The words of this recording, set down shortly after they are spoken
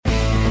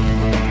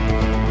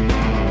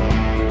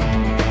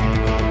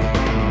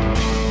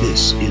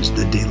This is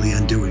the Daily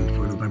Undoing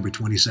for November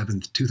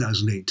 27th,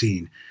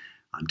 2018.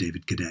 I'm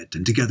David Cadet,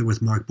 and together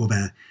with Mark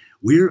Bovin,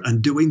 we're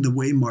undoing the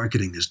way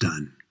marketing is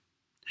done.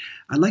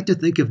 I like to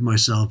think of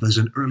myself as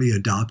an early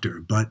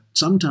adopter, but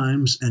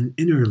sometimes an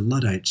inner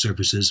Luddite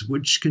surfaces,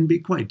 which can be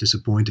quite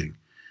disappointing.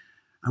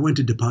 I went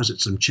to deposit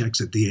some checks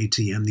at the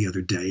ATM the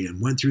other day and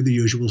went through the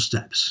usual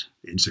steps.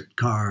 Insert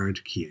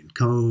card, key and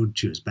code,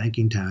 choose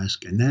banking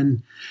task, and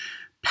then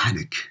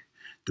panic.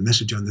 The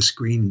message on the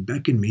screen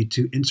beckoned me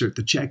to insert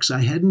the checks.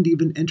 I hadn't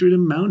even entered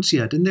amounts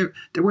yet, and there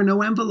were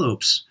no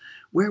envelopes.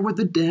 Where were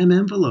the damn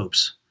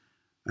envelopes?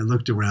 I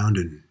looked around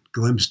and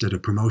glimpsed at a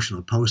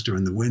promotional poster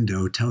in the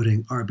window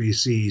touting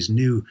RBC's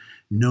new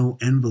no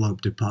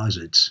envelope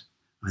deposits.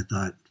 I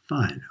thought,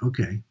 fine,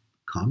 okay,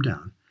 calm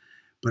down.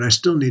 But I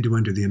still need to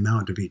enter the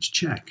amount of each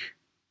check.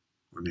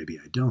 Or maybe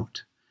I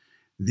don't.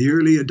 The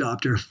early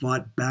adopter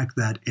fought back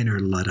that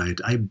inner Luddite.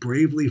 I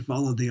bravely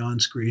followed the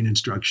on-screen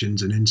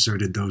instructions and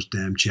inserted those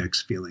damn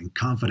checks, feeling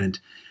confident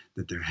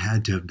that there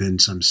had to have been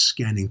some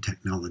scanning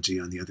technology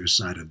on the other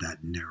side of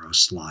that narrow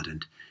slot,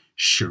 and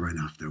sure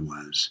enough there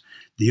was.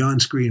 The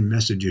on-screen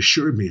message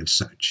assured me of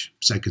such.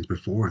 Seconds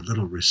before, a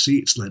little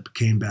receipt slip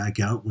came back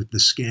out with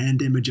the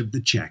scanned image of the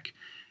check,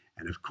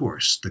 and of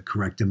course the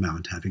correct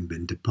amount having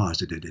been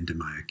deposited into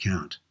my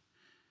account.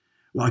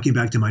 Walking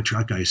back to my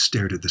truck, I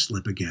stared at the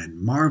slip again,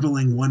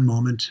 marveling one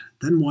moment,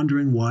 then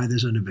wondering why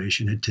this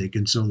innovation had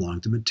taken so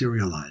long to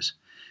materialize.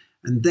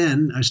 And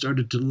then I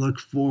started to look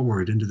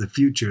forward into the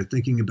future,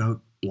 thinking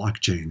about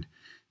blockchain,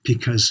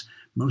 because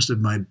most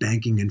of my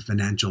banking and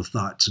financial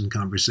thoughts and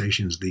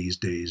conversations these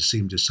days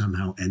seem to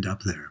somehow end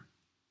up there.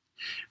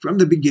 From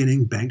the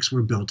beginning, banks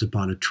were built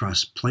upon a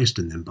trust placed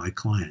in them by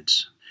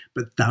clients.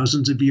 But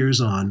thousands of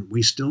years on,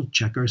 we still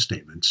check our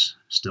statements,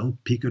 still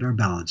peek at our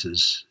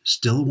balances,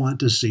 still want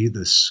to see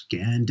the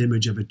scanned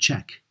image of a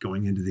check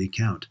going into the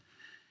account.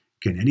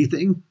 Can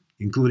anything,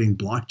 including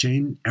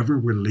blockchain, ever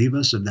relieve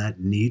us of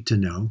that need to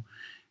know?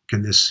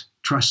 Can this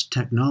trust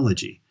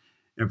technology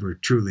ever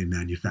truly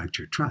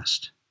manufacture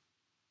trust?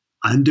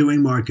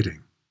 Undoing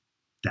marketing.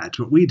 That's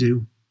what we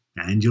do,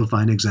 and you'll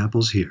find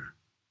examples here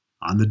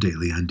on the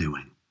Daily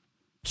Undoing.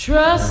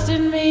 Trust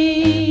in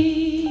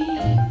me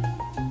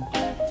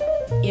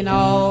in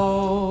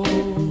all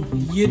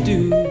you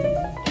do.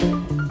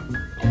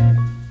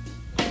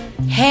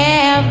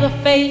 Have the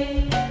faith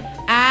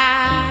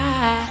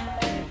I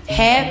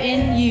have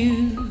in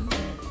you.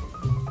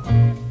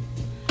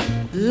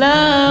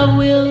 Love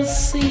will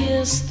see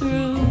us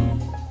through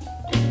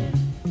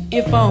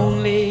if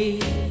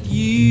only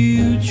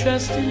you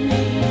trust in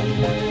me.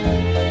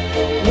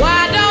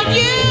 Why don't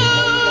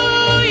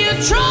you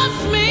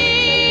trust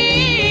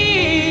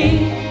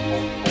me?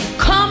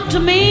 Come to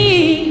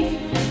me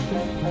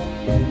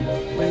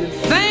when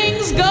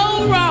things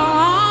go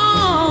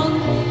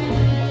wrong.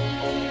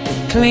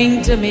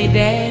 Cling to me,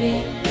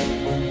 Daddy.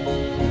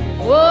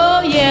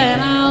 Oh yeah,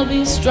 and I'll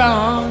be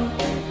strong.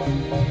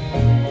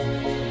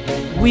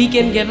 We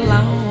can get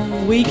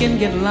along, we can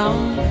get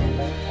along.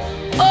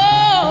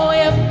 Oh,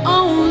 if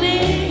only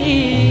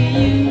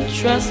you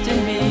trust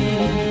in me.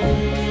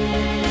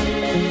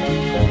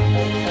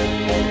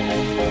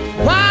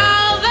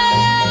 While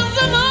there's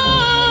a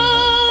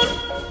moon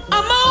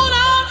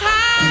on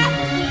high,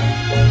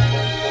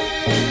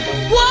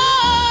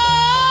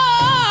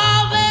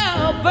 while there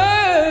are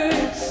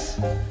birds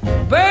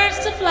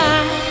to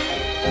fly,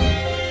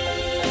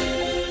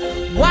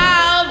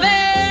 while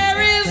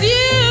there is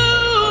you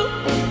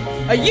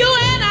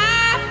and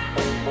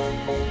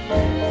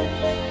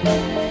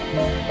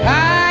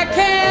I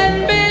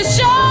can be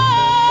sure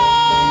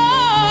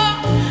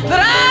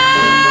that I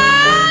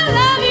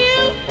love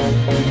you.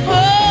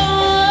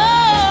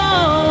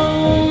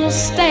 Oh,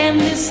 stand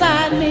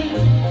beside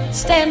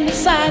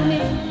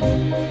me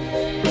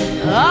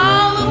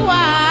all the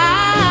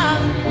while.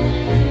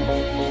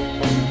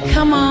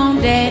 Come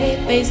on, Daddy,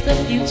 face the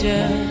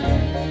future.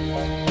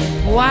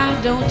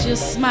 Why don't you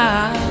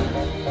smile?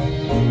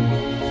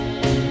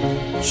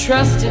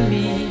 Trust in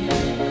me,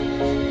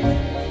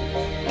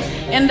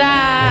 and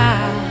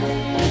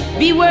I'll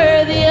be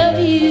worthy of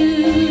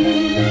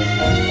you.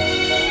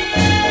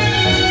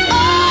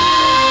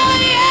 Oh,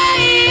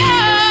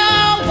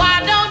 yeah,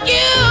 why don't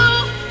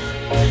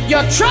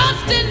you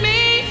trust in me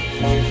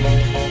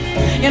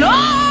in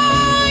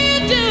all you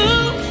do,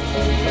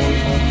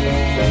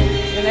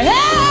 and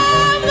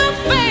have the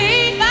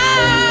faith I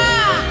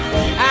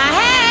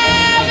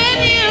have in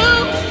you.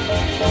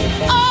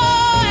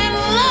 Oh, and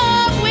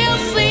love will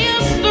see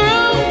us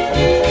through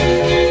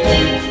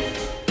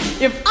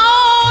if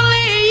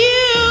only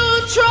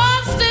you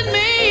trust in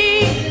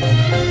me.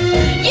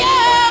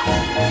 Yeah,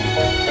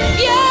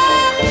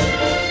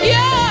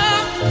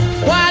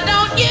 why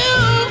don't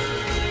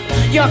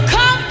you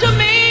come to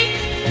me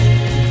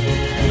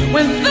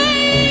when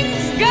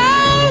things go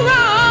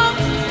wrong?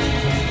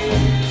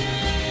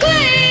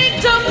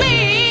 Cling to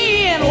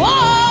me and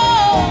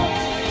whoa,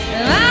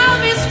 and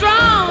I'll be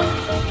strong.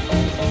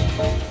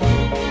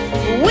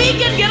 We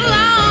can get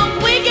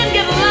along, we can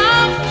get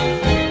along.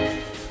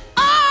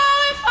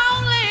 Oh, if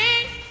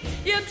only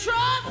you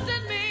trust in